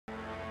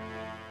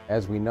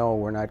As we know,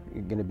 we're not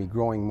going to be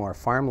growing more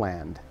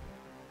farmland.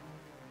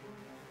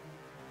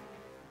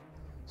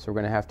 So we're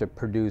going to have to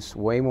produce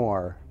way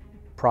more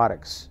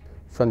products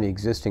from the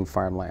existing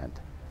farmland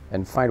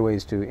and find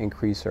ways to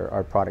increase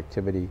our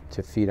productivity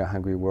to feed a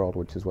hungry world,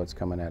 which is what's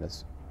coming at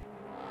us.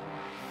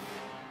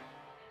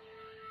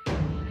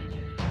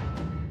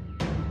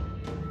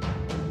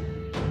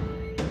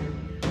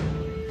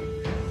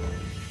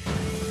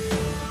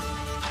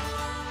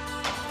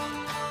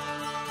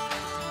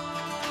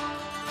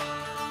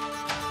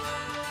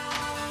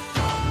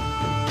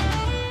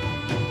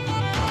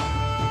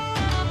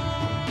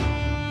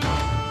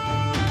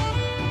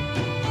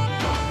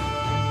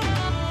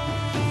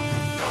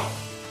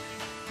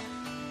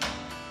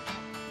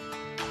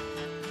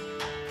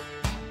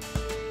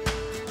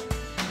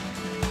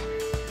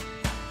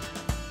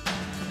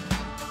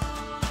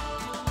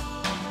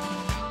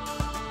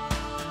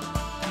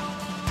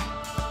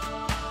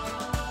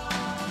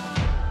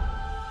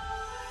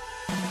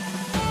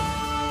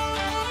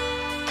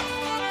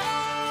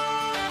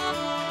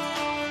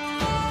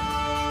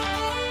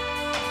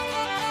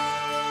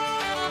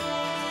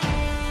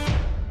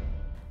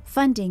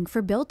 Funding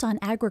for Built on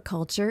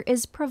Agriculture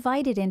is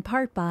provided in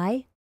part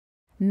by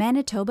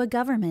Manitoba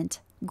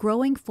Government,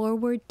 Growing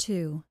Forward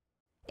 2,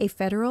 a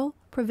federal,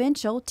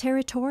 provincial,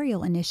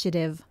 territorial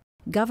initiative,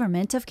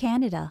 Government of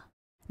Canada,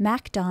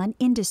 MacDon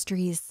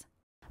Industries,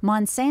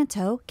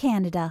 Monsanto,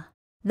 Canada,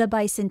 the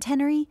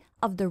Bicentenary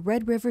of the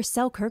Red River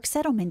Selkirk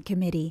Settlement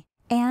Committee,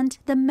 and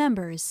the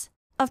members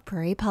of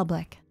Prairie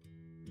Public.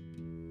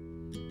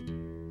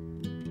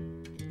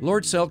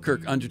 Lord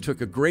Selkirk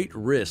undertook a great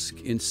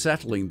risk in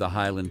settling the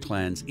Highland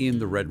clans in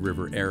the Red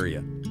River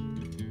area.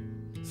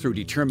 Through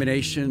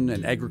determination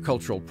and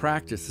agricultural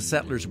practice, the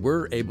settlers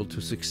were able to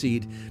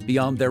succeed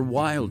beyond their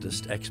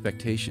wildest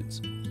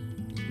expectations.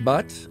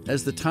 But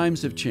as the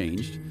times have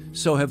changed,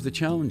 so have the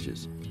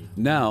challenges.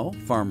 Now,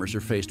 farmers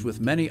are faced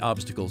with many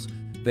obstacles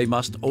they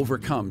must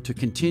overcome to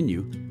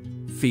continue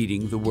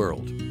feeding the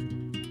world.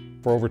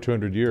 For over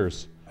 200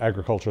 years,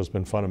 agriculture has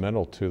been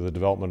fundamental to the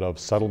development of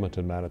settlement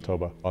in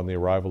Manitoba. On the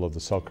arrival of the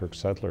Selkirk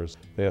settlers,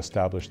 they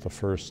established the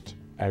first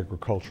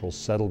agricultural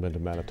settlement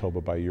in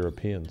Manitoba by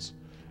Europeans.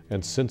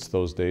 And since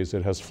those days,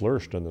 it has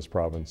flourished in this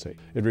province. It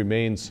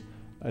remains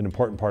an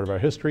important part of our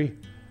history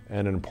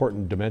and an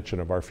important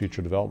dimension of our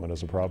future development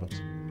as a province.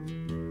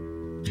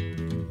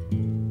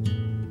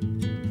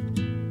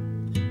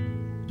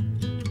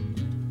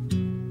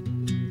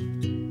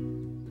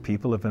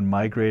 People have been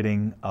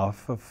migrating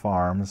off of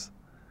farms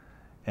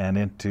and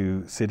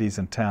into cities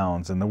and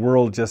towns, and the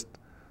world just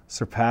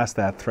surpassed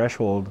that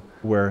threshold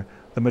where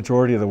the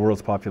majority of the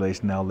world's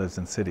population now lives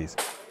in cities.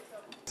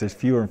 There's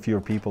fewer and fewer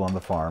people on the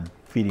farm,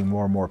 feeding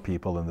more and more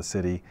people in the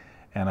city,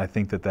 and I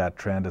think that that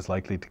trend is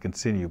likely to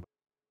continue.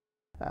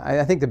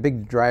 I think the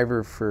big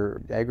driver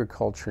for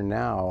agriculture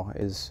now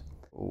is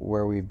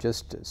where we've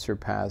just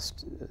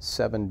surpassed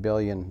 7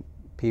 billion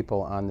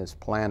people on this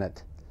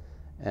planet,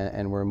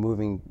 and we're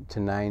moving to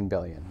 9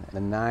 billion.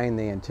 The 9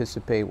 they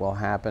anticipate will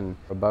happen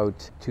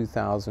about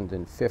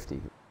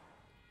 2050.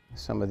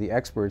 Some of the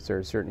experts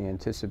are certainly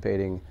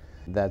anticipating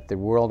that the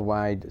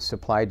worldwide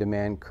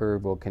supply-demand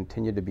curve will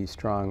continue to be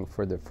strong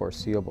for the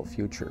foreseeable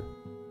future.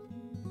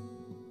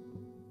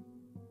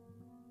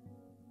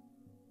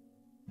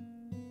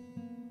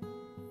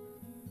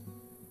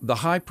 The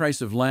high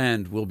price of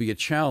land will be a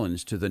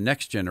challenge to the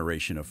next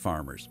generation of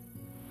farmers.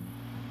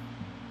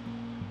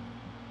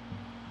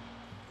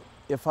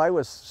 If I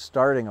was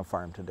starting a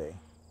farm today,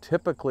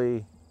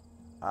 typically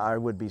I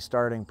would be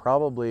starting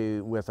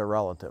probably with a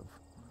relative.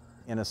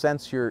 In a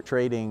sense, you're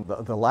trading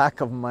the lack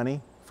of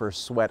money for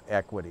sweat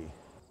equity.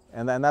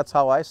 And then that's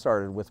how I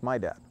started with my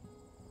dad.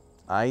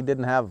 I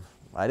didn't have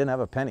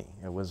a penny.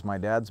 It was my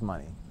dad's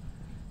money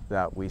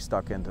that we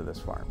stuck into this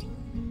farm.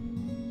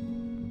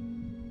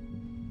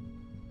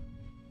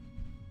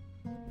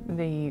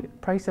 The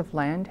price of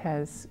land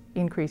has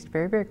increased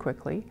very, very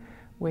quickly.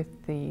 With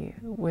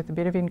a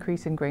bit of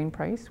increase in grain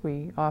price,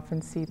 we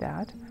often see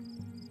that.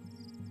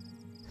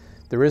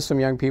 There is some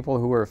young people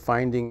who are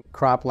finding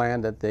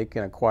cropland that they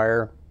can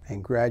acquire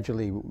and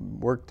gradually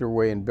work their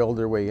way and build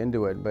their way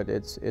into it, but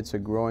it's a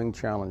growing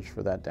challenge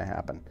for that to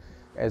happen.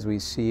 As we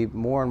see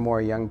more and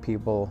more young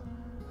people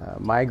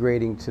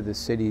migrating to the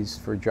cities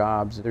for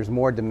jobs, there's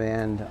more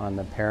demand on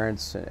the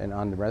parents and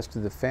on the rest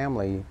of the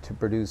family to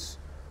produce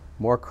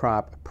more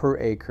crop per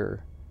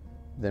acre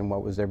than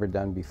what was ever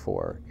done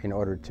before in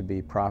order to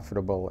be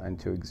profitable and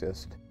to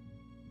exist.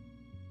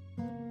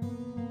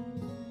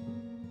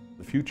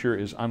 The future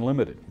is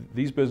unlimited.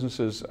 These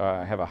businesses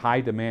have a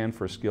high demand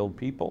for skilled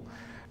people,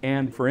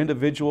 and for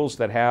individuals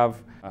that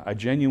have a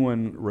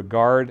genuine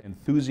regard,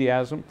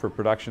 enthusiasm for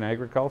production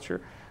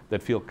agriculture,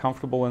 that feel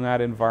comfortable in that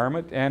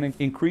environment, and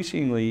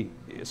increasingly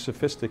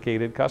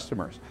sophisticated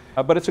customers.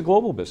 But it's a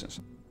global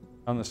business.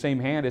 On the same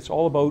hand, it's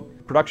all about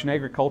production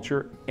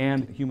agriculture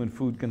and human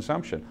food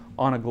consumption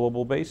on a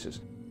global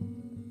basis.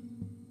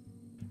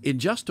 In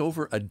just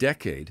over a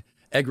decade,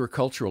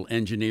 agricultural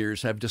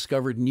engineers have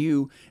discovered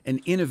new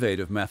and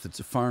innovative methods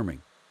of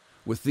farming.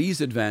 With these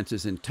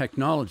advances in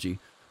technology,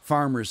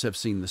 farmers have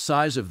seen the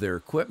size of their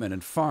equipment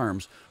and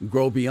farms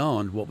grow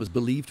beyond what was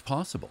believed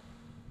possible.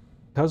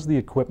 Because the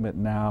equipment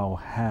now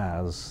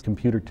has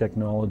computer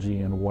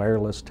technology and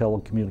wireless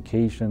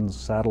telecommunications,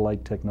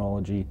 satellite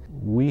technology,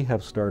 we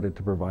have started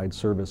to provide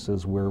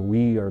services where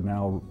we are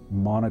now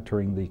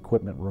monitoring the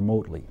equipment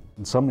remotely.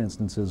 In some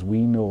instances,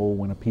 we know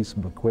when a piece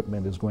of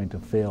equipment is going to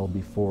fail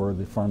before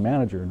the farm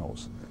manager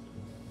knows.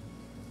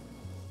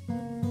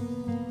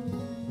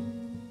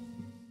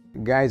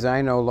 Guys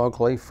I know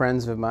locally,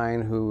 friends of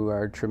mine who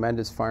are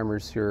tremendous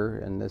farmers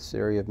here in this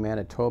area of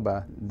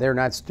Manitoba, they're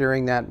not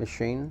steering that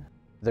machine.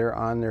 They're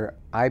on their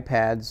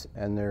iPads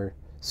and their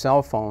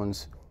cell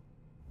phones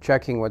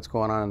checking what's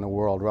going on in the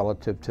world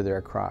relative to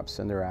their crops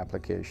and their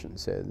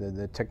applications.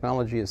 The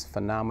technology is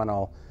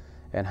phenomenal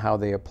and how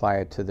they apply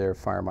it to their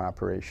farm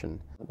operation.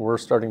 We're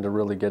starting to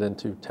really get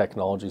into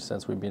technology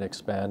since we've been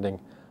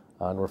expanding,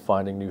 and we're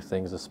finding new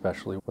things,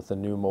 especially with the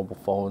new mobile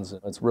phones.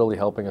 It's really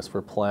helping us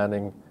for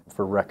planning,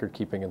 for record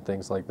keeping and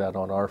things like that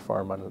on our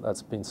farm, and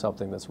that's been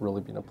something that's really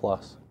been a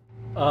plus.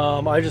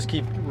 I just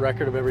keep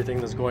record of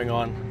everything that's going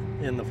on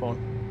in the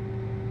phone.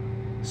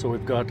 So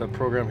we've got a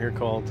program here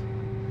called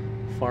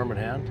Farm at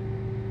Hand.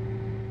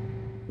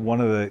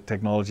 One of the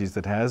technologies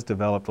that has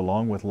developed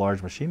along with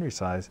large machinery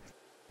size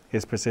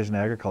is precision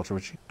agriculture,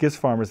 which gives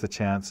farmers the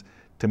chance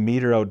to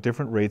meter out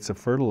different rates of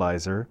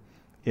fertilizer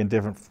in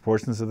different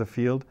portions of the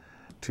field,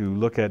 to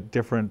look at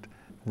different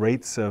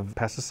rates of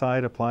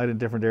pesticide applied in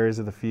different areas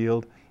of the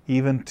field,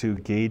 even to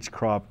gauge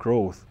crop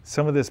growth.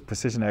 Some of this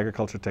precision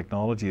agriculture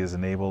technology has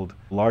enabled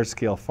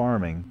large-scale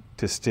farming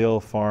to still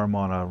farm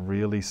on a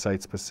really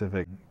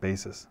site-specific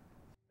basis.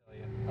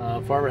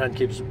 Farm at Hand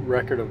keeps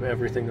record of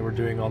everything that we're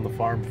doing on the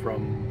farm,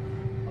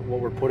 from what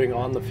we're putting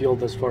on the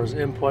field as far as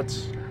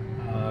inputs,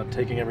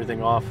 taking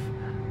everything off,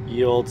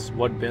 yields,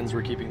 what bins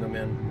we're keeping them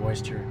in,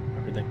 moisture,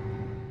 everything.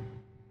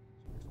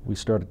 We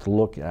started to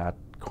look at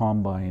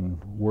combine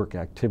work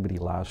activity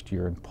last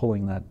year and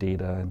pulling that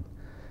data and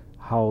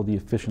how the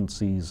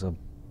efficiencies of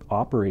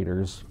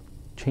operators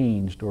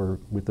changed or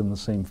within the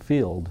same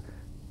field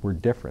were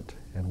different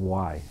and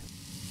why.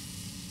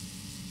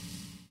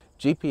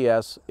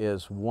 GPS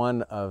is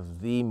one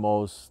of the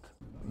most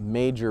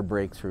major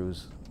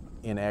breakthroughs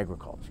in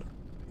agriculture.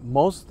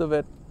 Most of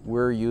it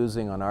we're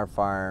using on our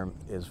farm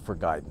is for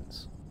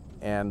guidance.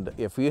 And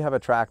if we have a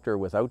tractor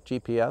without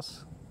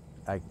GPS,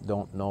 I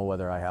don't know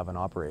whether I have an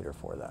operator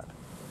for that.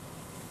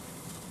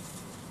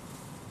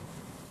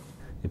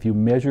 If you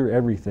measure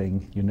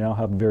everything, you now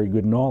have very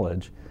good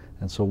knowledge.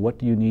 And so what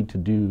do you need to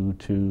do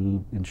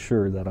to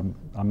ensure that I'm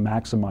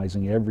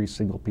maximizing every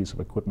single piece of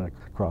equipment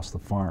across the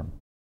farm?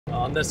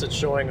 On this, it's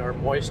showing our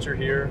moisture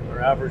here,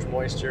 our average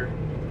moisture,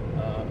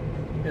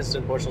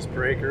 instant bushels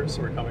per acre,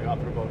 so we're coming up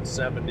at about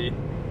 70.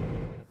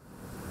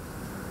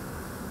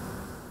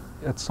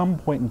 At some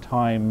point in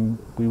time,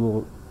 we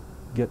will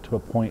get to a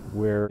point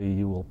where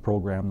you will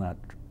program that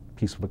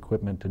piece of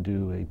equipment to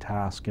do a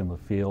task in the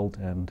field,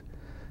 and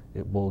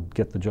it will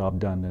get the job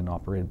done and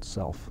operate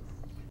itself.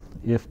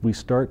 If we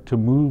start to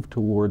move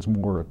towards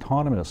more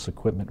autonomous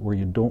equipment where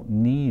you don't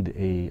need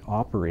an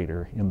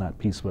operator in that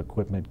piece of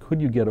equipment, could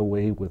you get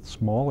away with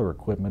smaller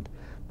equipment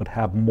but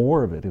have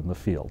more of it in the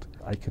field?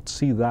 I could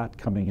see that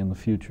coming in the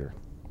future.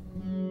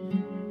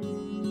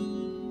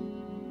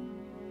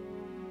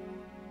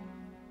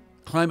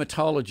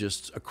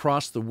 Climatologists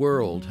across the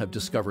world have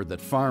discovered that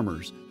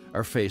farmers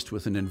are faced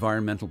with an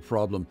environmental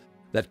problem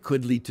that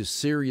could lead to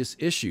serious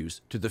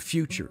issues to the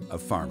future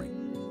of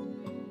farming.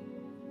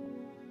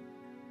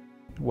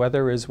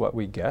 Weather is what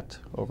we get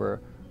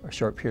over a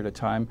short period of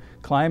time.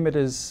 Climate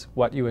is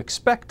what you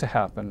expect to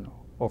happen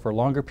over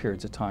longer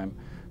periods of time.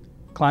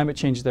 Climate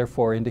change,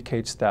 therefore,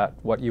 indicates that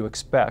what you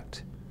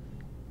expect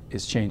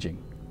is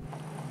changing.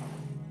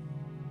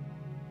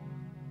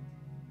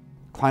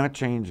 Climate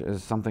change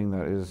is something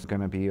that is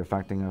going to be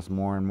affecting us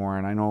more and more,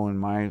 and I know in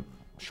my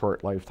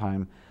short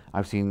lifetime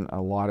I've seen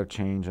a lot of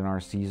change in our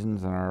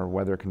seasons and our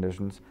weather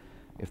conditions.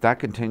 If that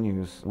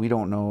continues, we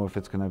don't know if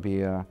it's going to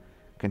be a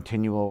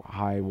continual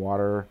high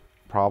water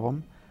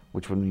problem,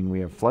 which would mean we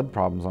have flood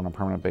problems on a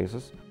permanent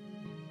basis,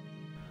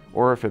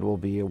 or if it will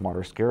be a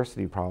water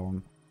scarcity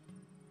problem.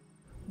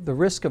 The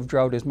risk of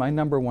drought is my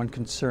 #1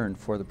 concern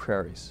for the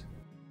prairies.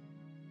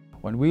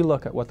 When we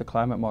look at what the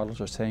climate models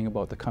are saying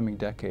about the coming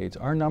decades,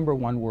 our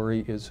 #1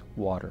 worry is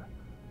water.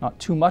 Not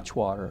too much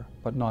water,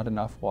 but not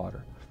enough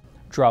water.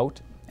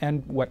 Drought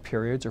and wet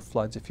periods, or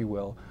floods if you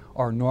will,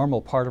 are a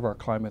normal part of our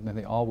climate and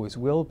they always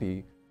will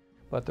be.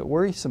 But the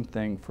worrisome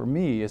thing for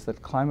me is that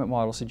the climate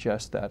model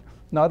suggests that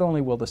not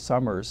only will the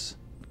summers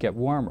get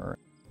warmer,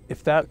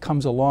 if that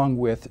comes along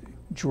with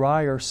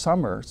drier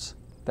summers,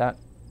 that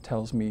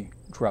tells me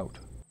drought.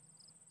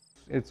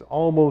 It's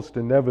almost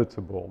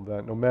inevitable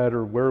that no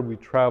matter where we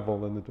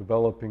travel in the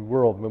developing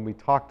world, when we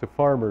talk to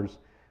farmers,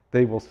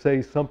 they will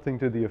say something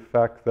to the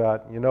effect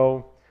that, you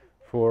know,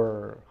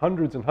 for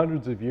hundreds and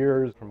hundreds of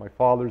years, from my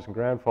fathers and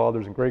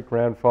grandfathers and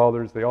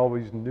great-grandfathers, they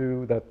always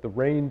knew that the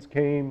rains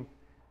came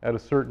at a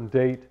certain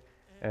date,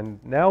 And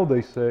now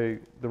they say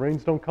the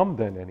rains don't come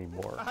then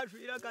anymore.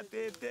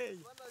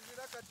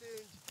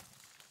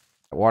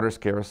 Water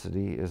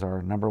scarcity is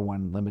our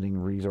 #1 limiting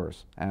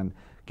resource, and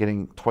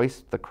getting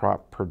twice the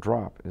crop per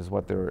drop is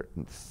what they're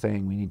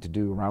saying we need to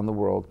do around the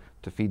world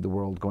to feed the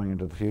world going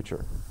into the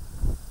future.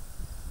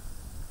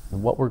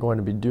 What we're going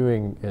to be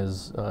doing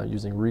is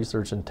using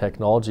research and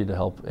technology to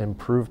help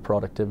improve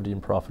productivity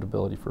and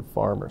profitability for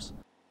farmers.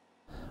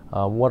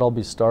 What I'll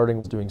be starting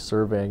is doing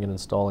surveying and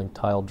installing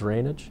tile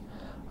drainage.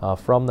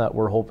 From that,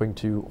 we're hoping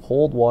to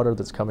hold water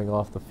that's coming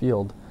off the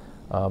field,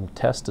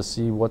 test to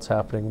see what's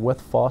happening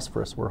with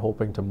phosphorus. We're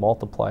hoping to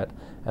multiply it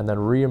and then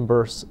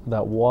reimburse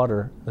that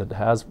water that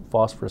has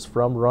phosphorus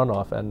from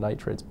runoff and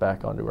nitrates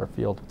back onto our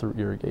field through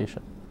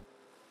irrigation.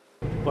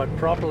 But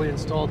properly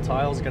installed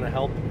tile is going to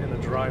help in a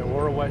dry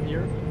or a wet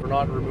year. We're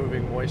not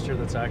removing moisture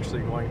that's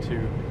actually going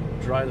to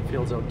dry the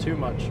fields out too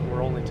much.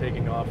 We're only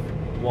taking off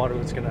water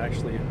that's going to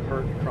actually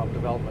hurt crop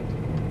development.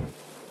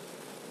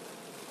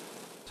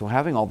 So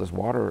having all this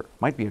water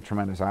might be a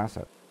tremendous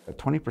asset.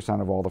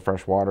 20% of all the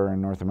fresh water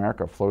in North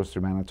America flows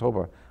through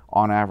Manitoba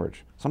on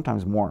average,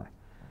 sometimes more.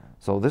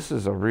 So this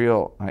is a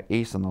real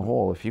ace in the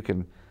hole. If you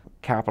can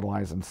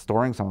capitalize on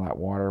storing some of that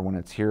water when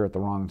it's here at the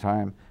wrong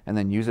time and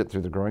then use it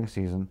through the growing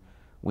season,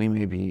 we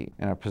may be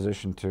in a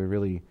position to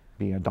really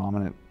be a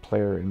dominant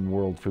player in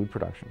world food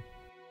production.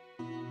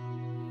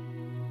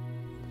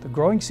 The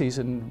growing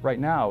season right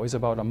now is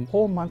about a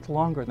whole month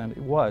longer than it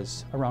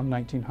was around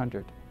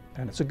 1900,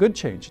 and it's a good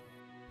change.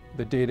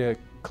 The data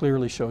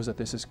clearly shows that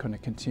this is going to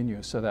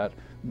continue, so that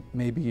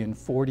maybe in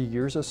 40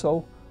 years or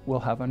so, we'll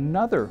have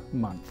another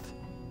month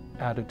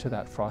added to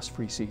that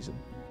frost-free season.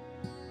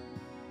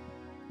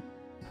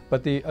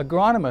 But the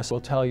agronomist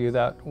will tell you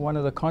that one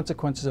of the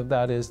consequences of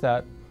that is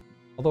that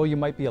although you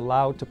might be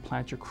allowed to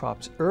plant your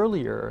crops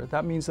earlier,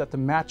 that means that the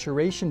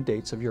maturation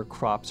dates of your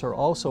crops are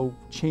also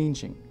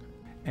changing.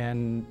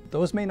 And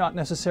those may not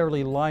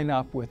necessarily line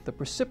up with the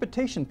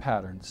precipitation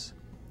patterns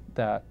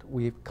that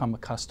we've come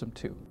accustomed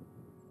to.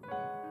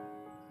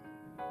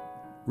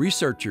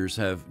 Researchers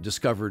have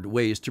discovered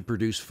ways to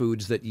produce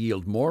foods that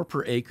yield more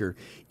per acre,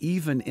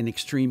 even in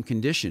extreme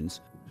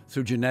conditions,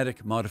 through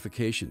genetic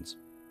modifications.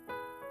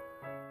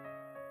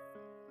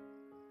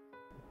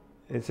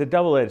 It's a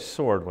double-edged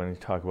sword when you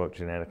talk about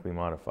genetically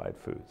modified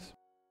foods.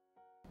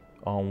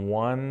 On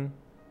one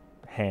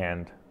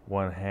hand,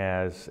 one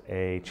has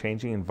a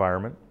changing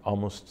environment,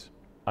 almost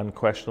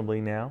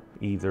unquestionably now,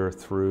 either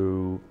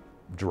through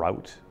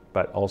drought,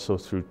 but also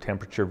through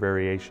temperature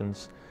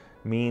variations,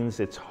 means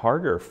it's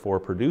harder for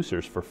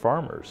producers, for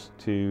farmers,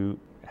 to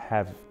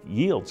have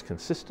yields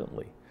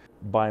consistently.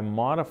 By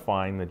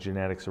modifying the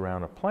genetics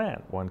around a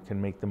plant, one can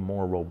make them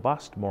more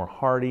robust, more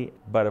hardy,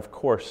 but of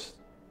course,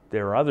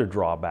 there are other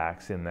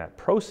drawbacks in that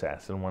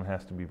process, and one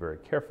has to be very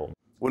careful.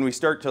 When we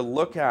start to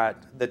look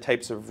at the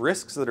types of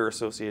risks that are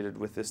associated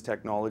with this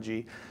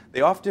technology,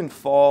 they often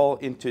fall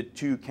into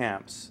two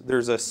camps.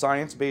 There's a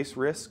science-based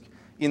risk,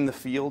 in the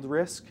field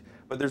risk,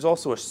 but there's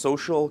also a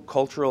social,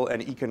 cultural,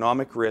 and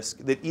economic risk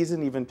that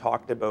isn't even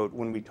talked about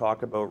when we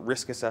talk about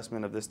risk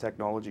assessment of this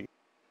technology.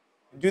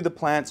 Do the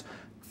plants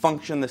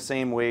function the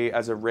same way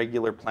as a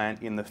regular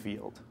plant in the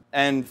field?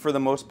 And for the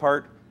most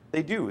part,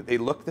 they do. They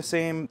look the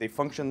same, they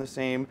function the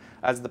same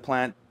as the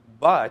plant,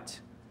 but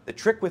the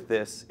trick with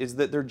this is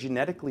that they're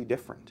genetically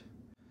different.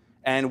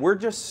 And we're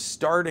just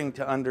starting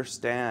to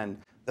understand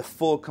the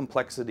full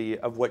complexity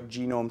of what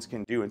genomes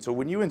can do. And so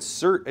when you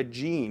insert a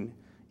gene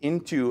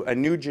into a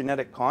new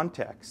genetic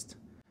context,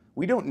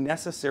 we don't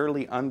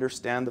necessarily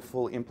understand the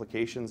full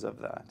implications of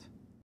that.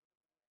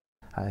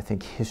 I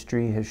think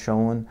history has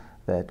shown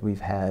that we've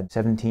had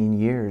 17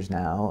 years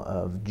now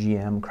of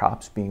GM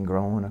crops being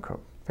grown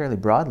fairly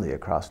broadly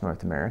across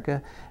North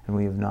America, and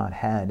we have not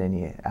had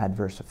any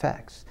adverse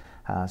effects.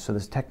 So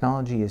this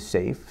technology is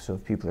safe, so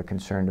if people are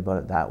concerned about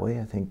it that way,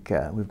 I think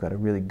we've got a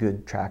really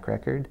good track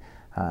record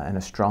and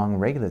a strong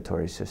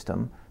regulatory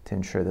system to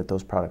ensure that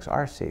those products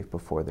are safe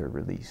before they're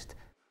released.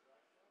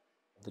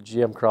 The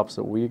GM crops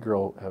that we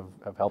grow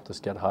have helped us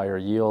get higher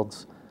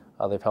yields.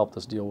 They've helped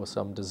us deal with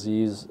some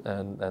disease,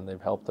 and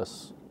they've helped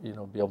us,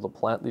 be able to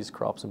plant these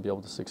crops and be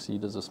able to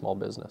succeed as a small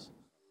business.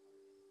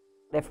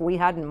 If we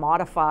hadn't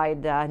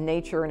modified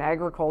nature and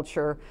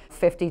agriculture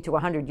 50 to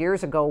 100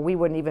 years ago, we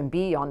wouldn't even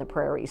be on the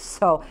prairies.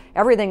 So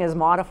everything is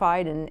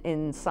modified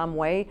in some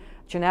way.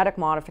 Genetic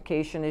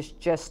modification is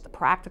just a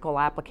practical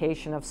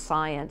application of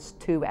science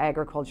to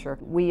agriculture.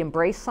 We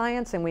embrace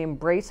science and we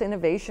embrace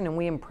innovation and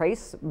we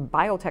embrace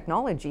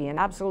biotechnology in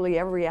absolutely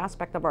every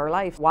aspect of our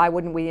life. Why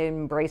wouldn't we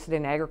embrace it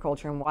in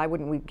agriculture, and why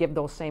wouldn't we give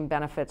those same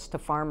benefits to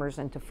farmers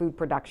and to food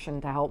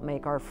production to help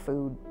make our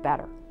food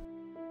better?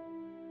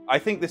 I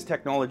think this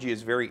technology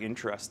is very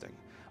interesting.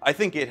 I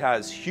think it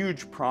has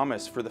huge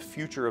promise for the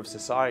future of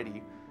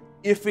society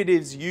if it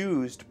is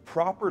used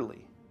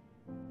properly.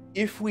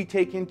 If we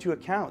take into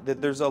account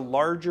that there's a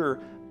larger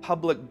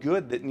public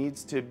good that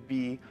needs to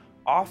be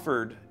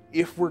offered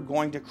if we're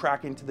going to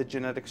crack into the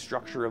genetic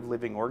structure of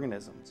living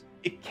organisms.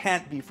 It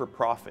can't be for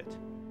profit.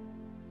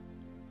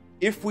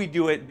 If we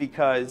do it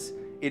because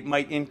it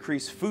might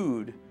increase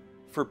food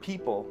for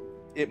people.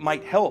 It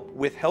might help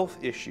with health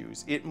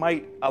issues. It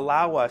might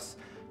allow us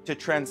to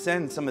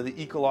transcend some of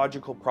the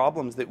ecological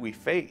problems that we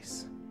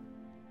face.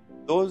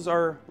 Those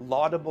are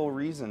laudable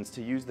reasons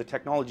to use the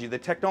technology. The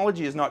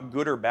technology is not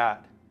good or bad.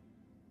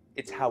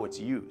 It's how it's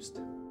used.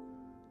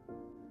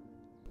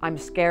 I'm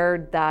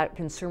scared that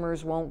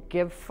consumers won't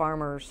give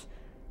farmers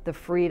the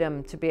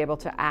freedom to be able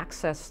to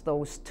access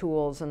those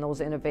tools and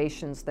those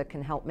innovations that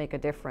can help make a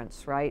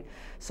difference, right?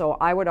 So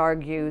I would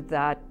argue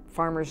that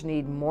farmers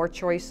need more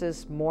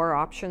choices, more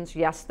options.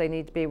 Yes, they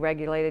need to be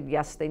regulated.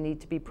 Yes, they need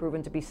to be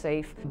proven to be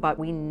safe, but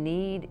we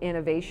need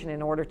innovation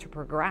in order to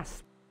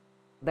progress.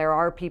 There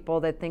are people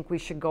that think we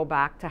should go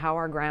back to how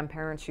our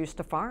grandparents used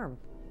to farm.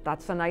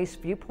 That's a nice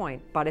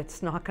viewpoint, but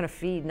it's not going to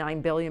feed 9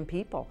 billion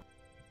people.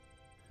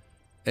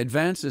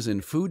 Advances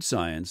in food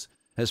science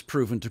has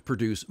proven to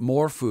produce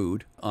more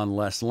food on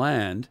less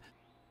land.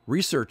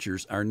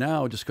 Researchers are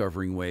now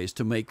discovering ways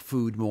to make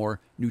food more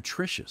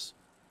nutritious.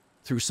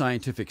 Through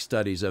scientific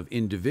studies of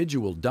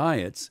individual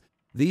diets,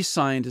 these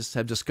scientists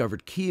have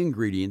discovered key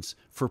ingredients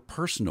for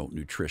personal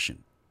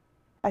nutrition.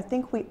 I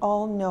think we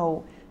all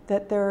know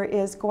that there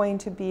is going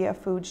to be a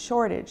food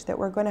shortage, that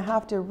we're going to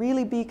have to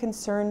really be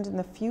concerned in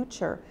the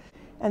future,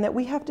 and that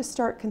we have to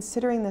start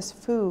considering this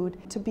food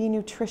to be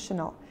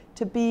nutritional,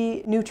 to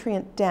be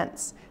nutrient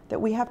dense, that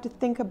we have to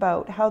think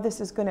about how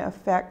this is going to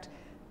affect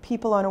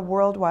people on a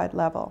worldwide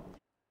level.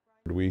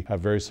 We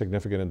have very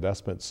significant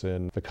investments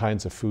in the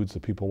kinds of foods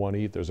that people want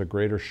to eat. There's a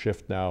greater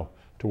shift now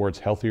towards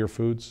healthier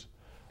foods,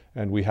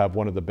 and we have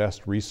one of the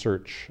best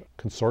research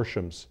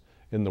consortiums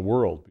in the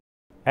world.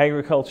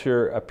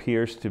 Agriculture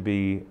appears to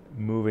be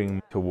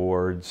moving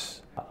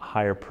towards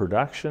higher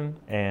production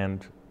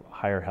and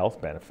higher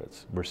health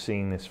benefits. We're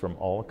seeing this from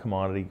all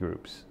commodity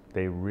groups.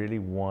 They really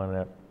want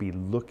to be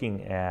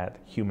looking at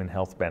human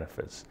health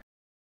benefits.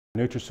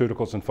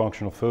 Nutraceuticals and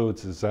functional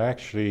foods is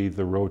actually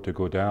the road to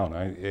go down.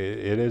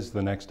 It is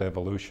the next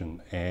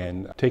evolution,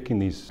 and taking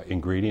these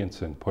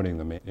ingredients and putting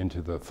them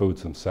into the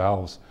foods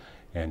themselves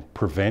and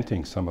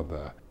preventing some of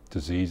the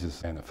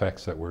diseases and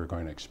effects that we're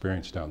going to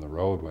experience down the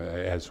road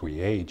as we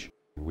age,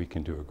 we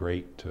can do a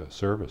great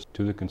service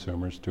to the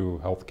consumers,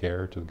 to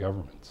healthcare, to the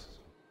governments.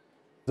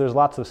 There's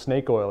lots of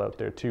snake oil out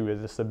there too.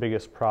 Is this the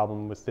biggest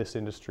problem with this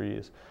industry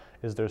is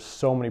there's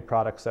so many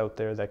products out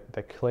there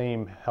that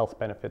claim health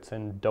benefits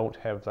and don't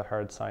have the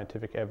hard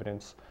scientific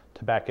evidence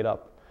to back it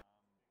up.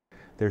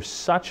 There's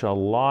such a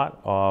lot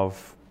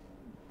of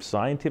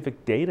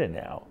scientific data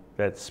now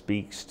that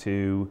speaks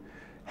to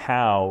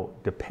how,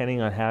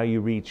 depending on how you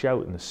reach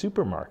out in the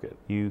supermarket,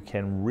 you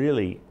can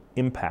really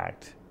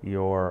impact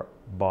your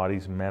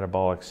body's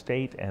metabolic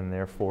state and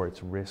therefore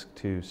its risk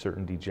to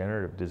certain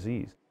degenerative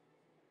disease.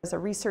 As a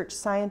research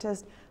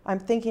scientist, I'm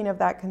thinking of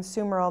that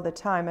consumer all the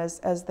time as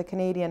the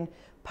Canadian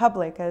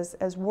public,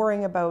 as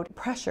worrying about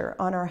pressure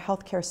on our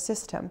healthcare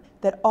system,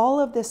 that all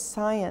of this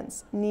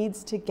science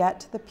needs to get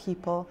to the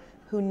people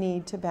who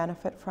need to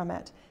benefit from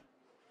it.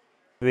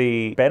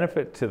 The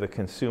benefit to the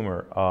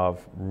consumer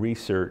of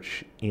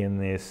research in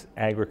this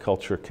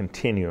agriculture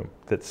continuum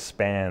that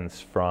spans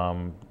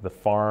from the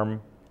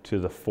farm to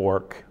the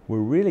fork, we're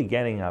really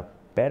getting a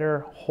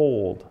better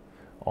hold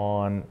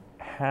on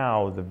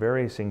how the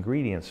various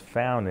ingredients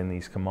found in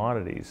these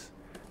commodities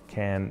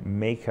can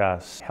make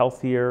us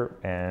healthier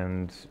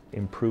and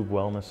improve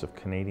wellness of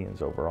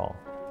Canadians overall.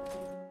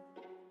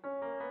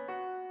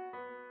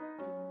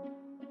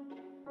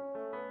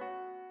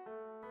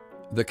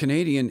 The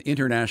Canadian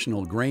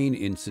International Grain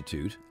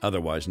Institute,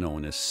 otherwise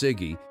known as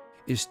CIGI,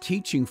 is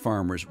teaching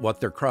farmers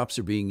what their crops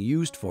are being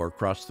used for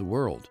across the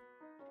world.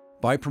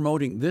 By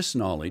promoting this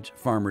knowledge,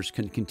 farmers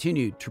can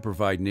continue to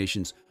provide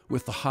nations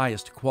with the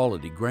highest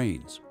quality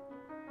grains.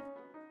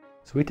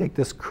 So we take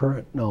this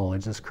current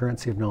knowledge, this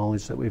currency of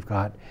knowledge that we've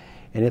got,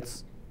 and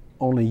it's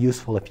only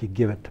useful if you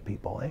give it to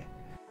people.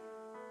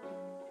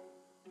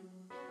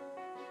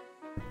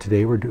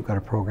 Today we've got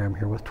a program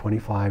here with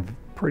 25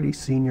 pretty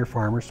senior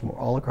farmers from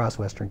all across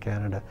Western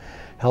Canada,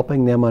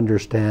 helping them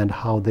understand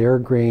how their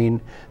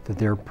grain that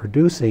they're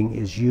producing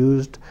is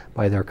used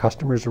by their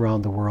customers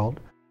around the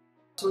world.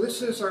 So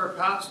this is our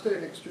pasta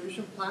and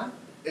extrusion plant,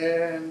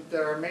 and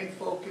our main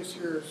focus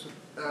here is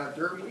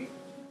durum wheat.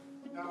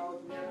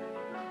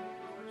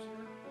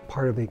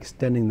 Part of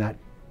extending that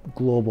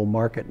global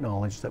market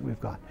knowledge that we've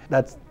got.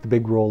 That's the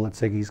big role that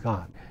CIGI's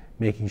got,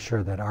 making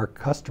sure that our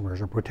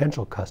customers or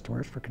potential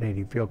customers for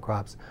Canadian field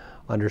crops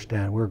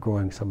understand we're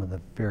growing some of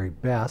the very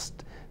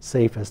best,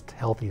 safest,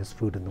 healthiest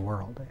food in the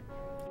world.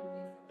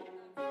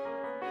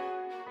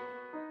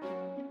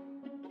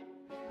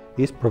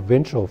 These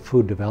provincial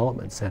food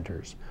development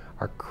centers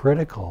are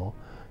critical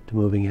to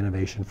moving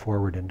innovation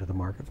forward into the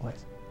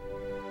marketplace.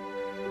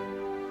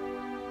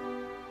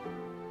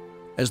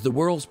 As the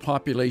world's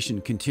population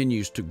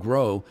continues to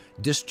grow,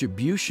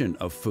 distribution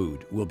of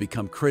food will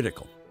become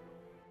critical.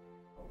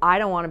 I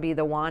don't want to be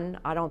the one,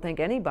 I don't think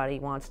anybody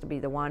wants to be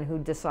the one who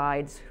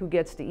decides who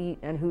gets to eat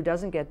and who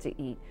doesn't get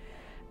to eat.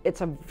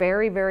 It's a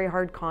very, very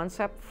hard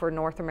concept for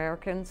North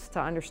Americans to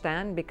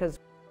understand because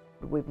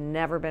we've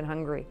never been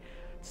hungry.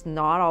 It's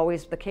not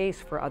always the case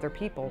for other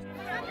people.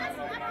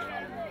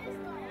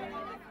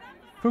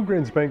 Food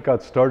Grains Bank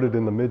got started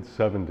in the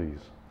mid-70s.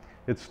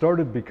 It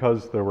started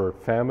because there were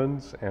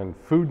famines and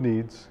food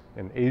needs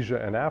in Asia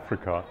and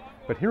Africa,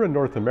 but here in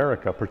North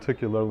America,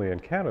 particularly in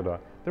Canada,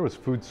 there was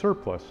food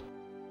surplus.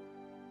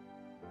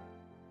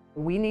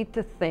 We need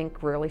to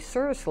think really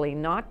seriously,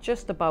 not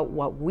just about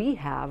what we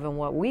have and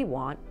what we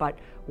want, but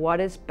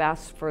what is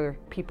best for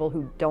people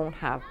who don't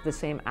have the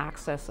same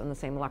access and the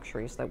same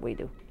luxuries that we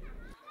do.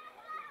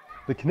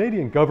 The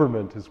Canadian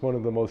government is one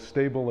of the most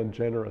stable and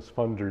generous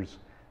funders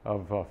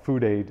of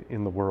food aid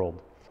in the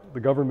world. The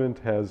government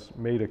has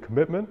made a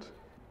commitment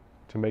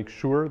to make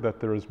sure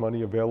that there is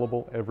money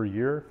available every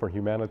year for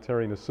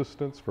humanitarian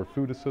assistance, for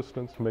food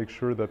assistance, to make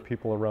sure that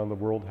people around the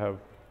world have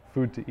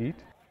food to eat.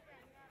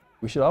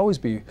 We should always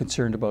be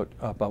concerned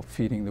about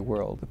feeding the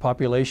world. The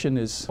population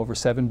is over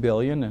 7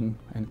 billion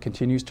and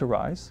continues to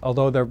rise.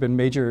 Although there have been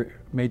major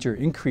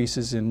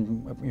increases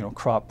in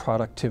crop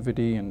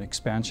productivity and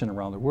expansion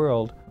around the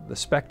world, the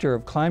specter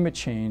of climate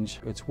change,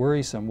 it's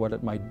worrisome what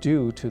it might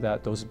do to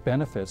those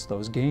benefits,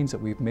 those gains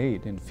that we've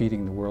made in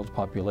feeding the world's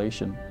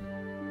population.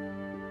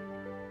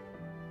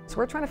 So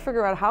we're trying to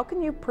figure out how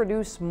can you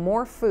produce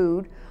more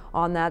food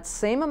on that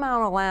same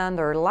amount of land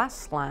or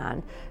less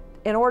land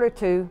in order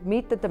to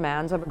meet the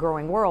demands of a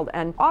growing world.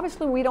 And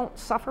obviously we don't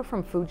suffer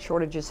from food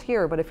shortages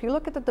here, but if you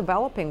look at the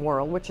developing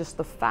world, which is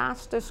the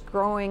fastest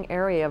growing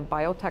area of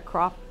biotech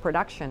crop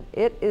production,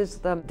 it is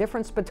the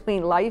difference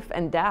between life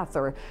and death,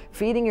 or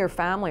feeding your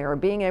family, or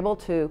being able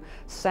to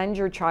send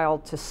your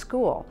child to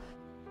school.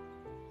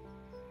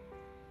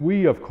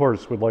 We, of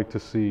course, would like to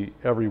see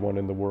everyone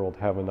in the world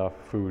have enough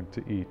food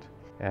to eat.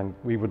 And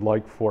we would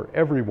like for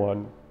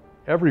everyone,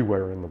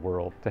 everywhere in the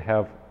world, to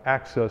have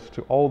access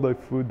to all the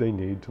food they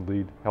need to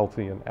lead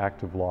healthy and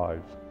active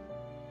lives.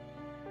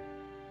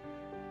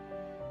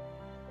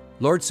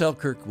 Lord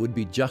Selkirk would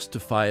be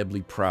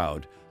justifiably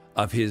proud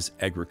of his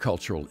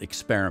agricultural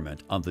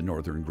experiment on the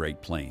northern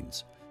Great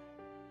Plains.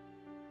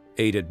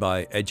 Aided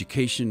by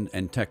education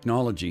and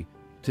technology,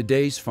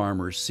 today's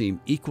farmers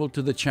seem equal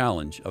to the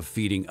challenge of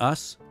feeding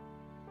us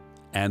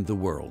and the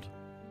world.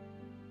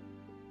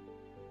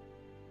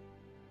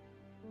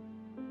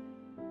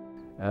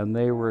 And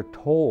they were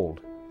told,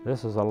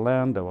 this is a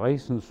land of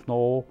ice and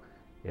snow,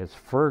 it's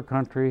fur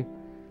country,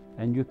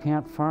 and you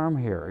can't farm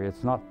here,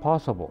 it's not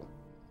possible.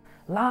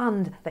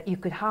 Land that you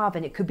could have,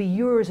 and it could be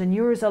yours and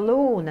yours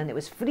alone, and it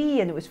was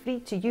free, and it was free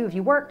to you. If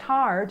you worked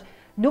hard,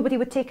 nobody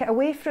would take it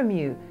away from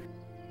you.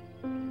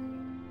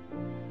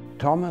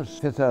 Thomas,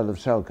 5th Earl of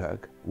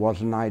Selkirk,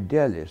 was an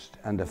idealist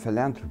and a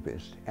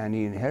philanthropist, and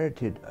he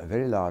inherited a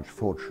very large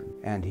fortune,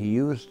 and he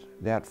used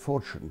that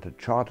fortune to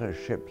charter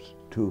ships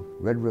to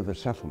Red River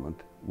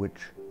settlement,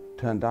 which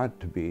turned out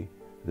to be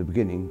the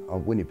beginning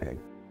of Winnipeg.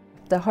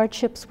 The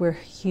hardships were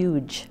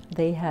huge.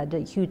 They had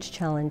huge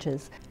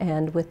challenges,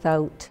 and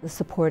without the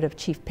support of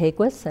Chief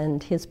Peguis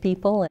and his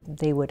people,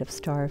 they would have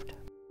starved.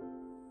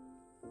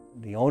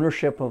 The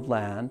ownership of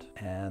land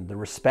and the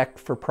respect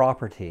for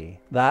property,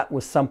 that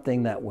was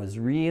something that was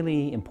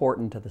really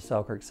important to the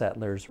Selkirk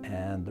settlers,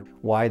 and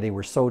why they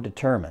were so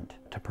determined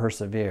to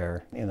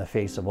persevere in the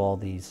face of all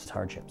these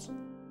hardships.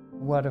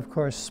 What, of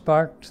course,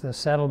 sparked the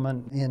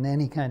settlement in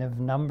any kind of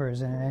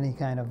numbers and in any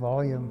kind of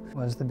volume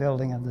was the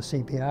building of the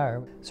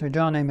CPR. Sir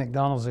John A.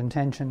 Macdonald's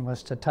intention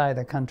was to tie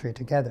the country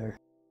together.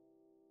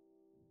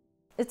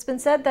 It's been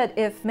said that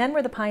if men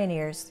were the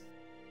pioneers,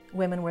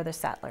 women were the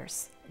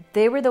settlers.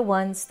 They were the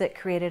ones that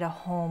created a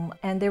home,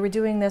 and they were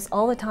doing this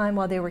all the time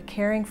while they were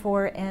caring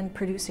for and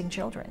producing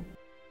children.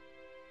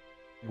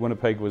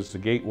 Winnipeg was the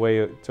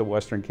gateway to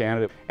Western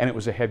Canada, and it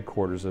was the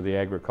headquarters of the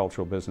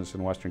agricultural business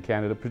in Western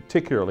Canada,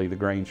 particularly the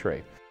grain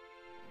trade.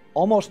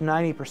 Almost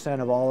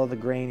 90% of all of the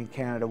grain in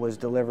Canada was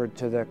delivered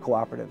to the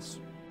cooperatives.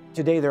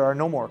 Today there are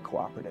no more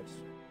cooperatives.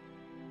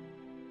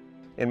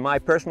 In my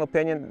personal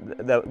opinion,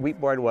 the wheat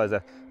board was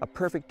a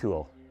perfect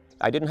tool.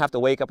 I didn't have to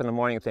wake up in the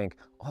morning and think,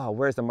 oh,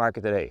 where's the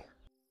market today?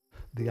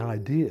 The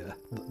idea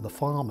that the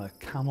farmer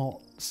cannot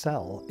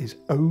sell his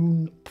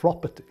own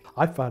property,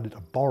 I found it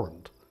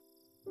abhorrent.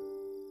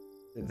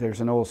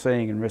 There's an old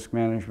saying in risk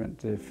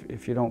management,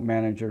 if you don't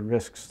manage your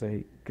risks,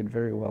 they could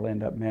very well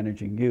end up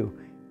managing you.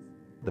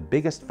 The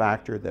biggest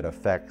factor that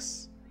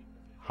affects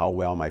how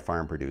well my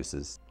farm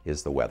produces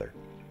is the weather,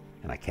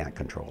 and I can't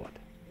control it.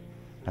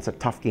 That's a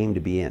tough game to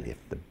be in if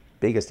the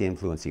biggest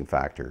influencing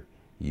factor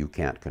you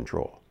can't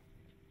control.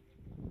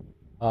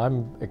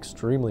 I'm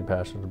extremely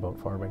passionate about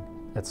farming.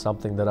 It's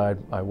something that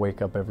I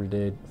wake up every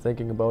day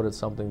thinking about. It's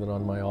something that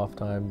on my off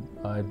time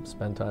I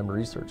spend time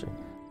researching.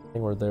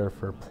 We're there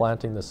for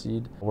planting the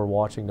seed. We're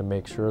watching to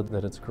make sure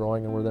that it's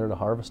growing, and we're there to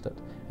harvest it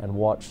and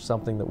watch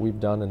something that we've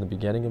done in the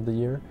beginning of the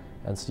year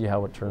and see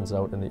how it turns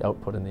out in the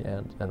output in the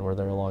end. And we're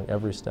there along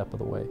every step of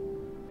the way.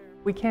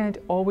 We can't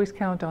always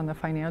count on the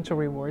financial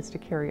rewards to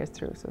carry us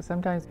through. So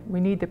sometimes we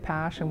need the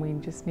passion, we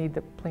just need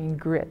the plain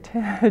grit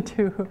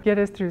to get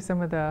us through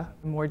some of the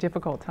more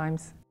difficult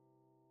times.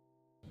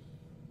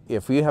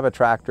 If we have a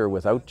tractor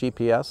without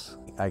GPS,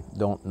 I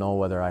don't know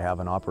whether I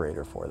have an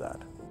operator for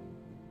that.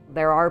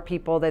 There are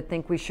people that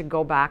think we should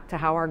go back to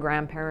how our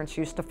grandparents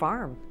used to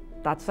farm.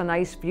 That's a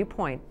nice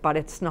viewpoint, but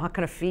it's not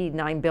going to feed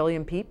 9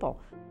 billion people.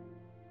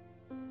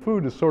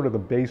 Food is sort of the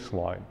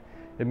baseline.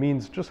 It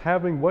means just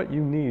having what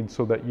you need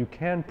so that you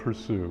can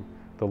pursue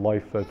the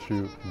life that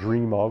you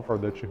dream of or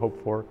that you hope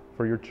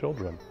for your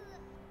children.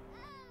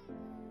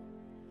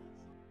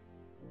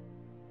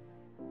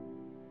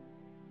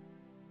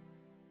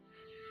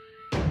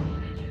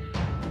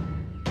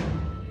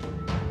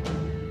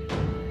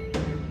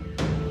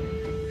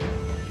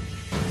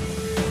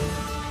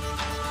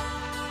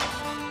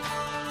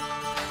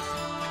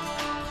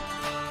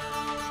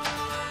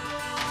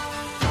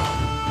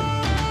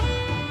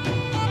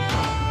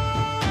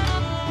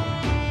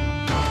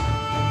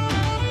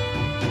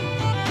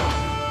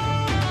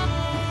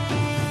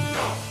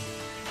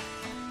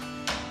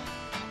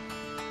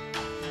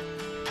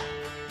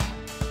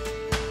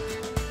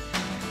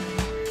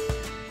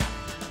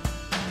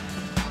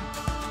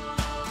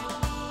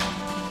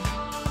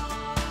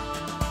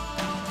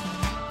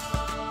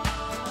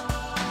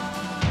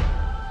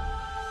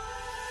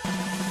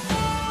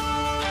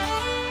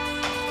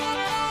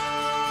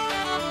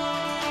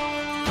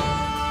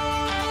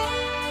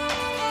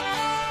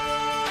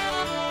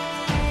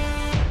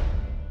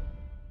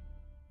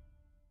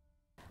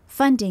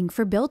 Funding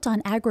for Built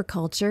on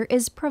Agriculture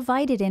is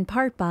provided in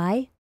part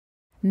by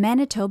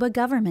Manitoba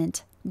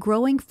Government,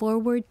 Growing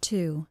Forward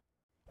 2,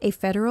 a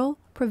federal,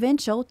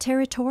 provincial,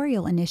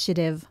 territorial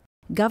initiative,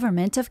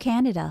 Government of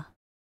Canada,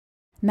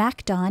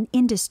 MacDon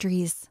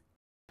Industries,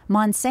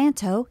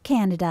 Monsanto,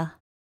 Canada,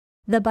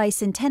 the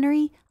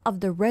Bicentenary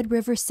of the Red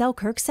River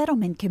Selkirk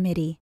Settlement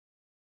Committee,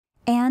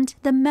 and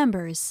the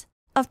members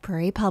of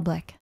Prairie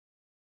Public.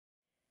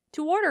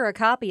 To order a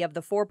copy of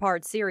the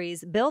 4-part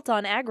series Built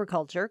on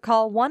Agriculture,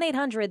 call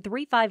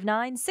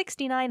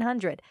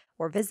 1-800-359-6900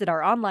 or visit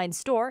our online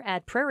store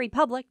at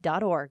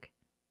prairiepublic.org.